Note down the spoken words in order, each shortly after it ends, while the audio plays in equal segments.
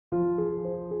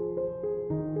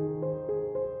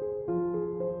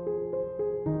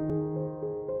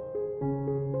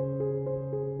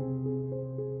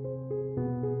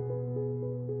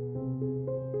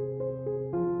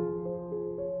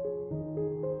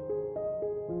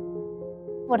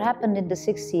what happened in the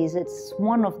 60s, it's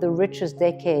one of the richest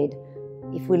decades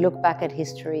if we look back at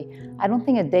history. I don't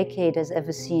think a decade has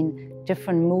ever seen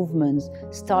different movements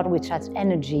start with such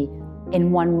energy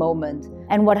in one moment.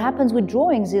 And what happens with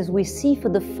drawings is we see for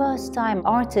the first time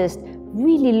artists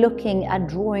really looking at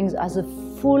drawings as a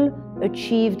full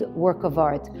achieved work of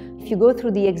art. If you go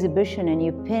through the exhibition and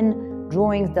you pin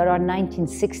drawings that are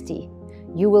 1960,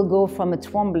 you will go from a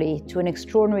Twombly to an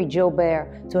extraordinary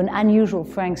Joubert to an unusual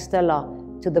Frank Stella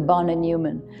to the Barnett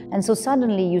Newman. And so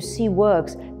suddenly you see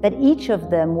works that each of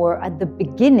them were at the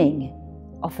beginning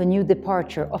of a new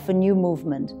departure, of a new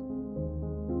movement.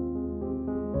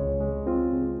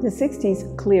 The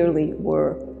 60s clearly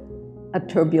were a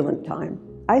turbulent time.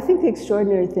 I think the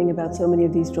extraordinary thing about so many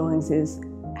of these drawings is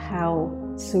how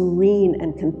serene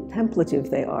and contemplative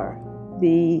they are.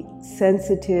 The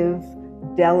sensitive,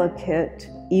 delicate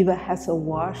Eva Hesse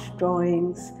wash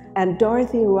drawings and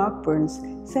Dorothea Rockburn's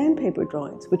sandpaper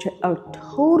drawings, which are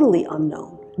totally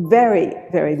unknown. Very,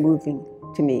 very moving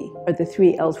to me are the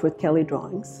three Ellsworth Kelly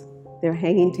drawings. They're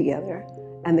hanging together,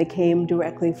 and they came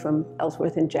directly from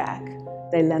Ellsworth and Jack.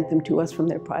 They lent them to us from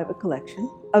their private collection.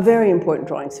 A very important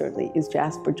drawing, certainly, is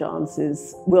Jasper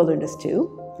Johns' Wilderness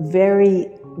 2. Very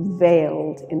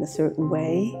veiled in a certain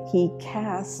way. He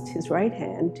cast his right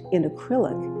hand in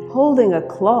acrylic, holding a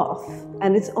cloth,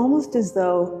 and it's almost as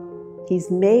though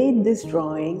he's made this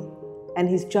drawing and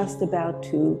he's just about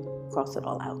to cross it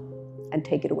all out and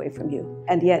take it away from you.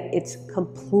 And yet it's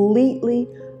completely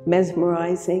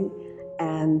mesmerizing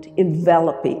and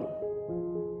enveloping.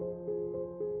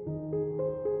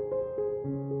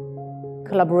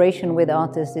 Collaboration with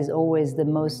artists is always the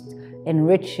most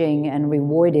enriching and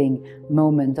rewarding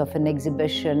moment of an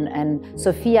exhibition. And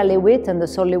Sophia Lewitt and the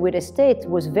Sol Lewitt estate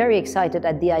was very excited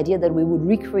at the idea that we would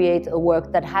recreate a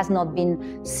work that has not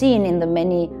been seen in the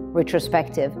many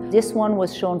retrospective. This one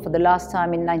was shown for the last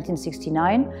time in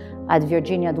 1969 at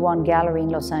Virginia Dwan Gallery in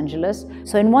Los Angeles.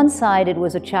 So in one side it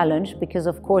was a challenge because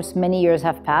of course many years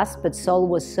have passed, but Sol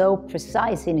was so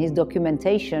precise in his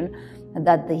documentation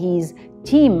that his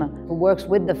team who works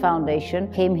with the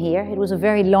foundation came here. It was a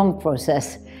very long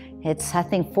process. It's, I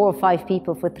think, 4 or 5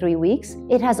 people for 3 weeks.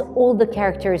 It has all the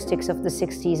characteristics of the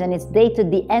 60s, and it's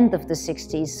dated the end of the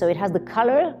 60s. So it has the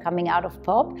color coming out of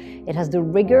pop. It has the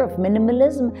rigor of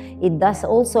minimalism. It does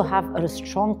also have a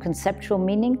strong conceptual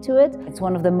meaning to it. It's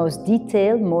one of the most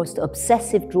detailed, most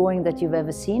obsessive drawing that you've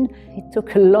ever seen. It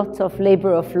took a lot of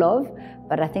labor of love,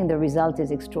 but I think the result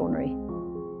is extraordinary.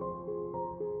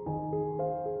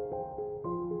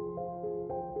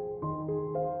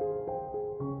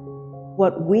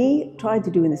 What we tried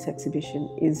to do in this exhibition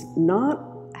is not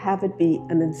have it be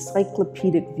an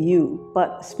encyclopedic view,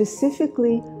 but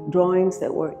specifically drawings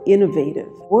that were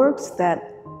innovative, works that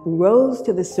rose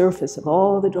to the surface of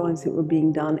all the drawings that were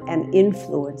being done and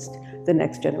influenced the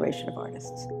next generation of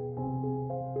artists.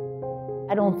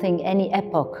 I don't think any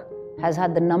epoch has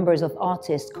had the numbers of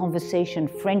artists, conversation,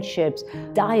 friendships,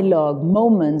 dialogue,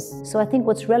 moments. So I think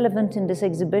what's relevant in this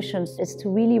exhibition is to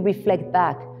really reflect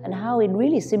back and how it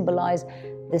really symbolized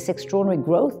this extraordinary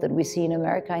growth that we see in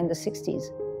America in the 60s.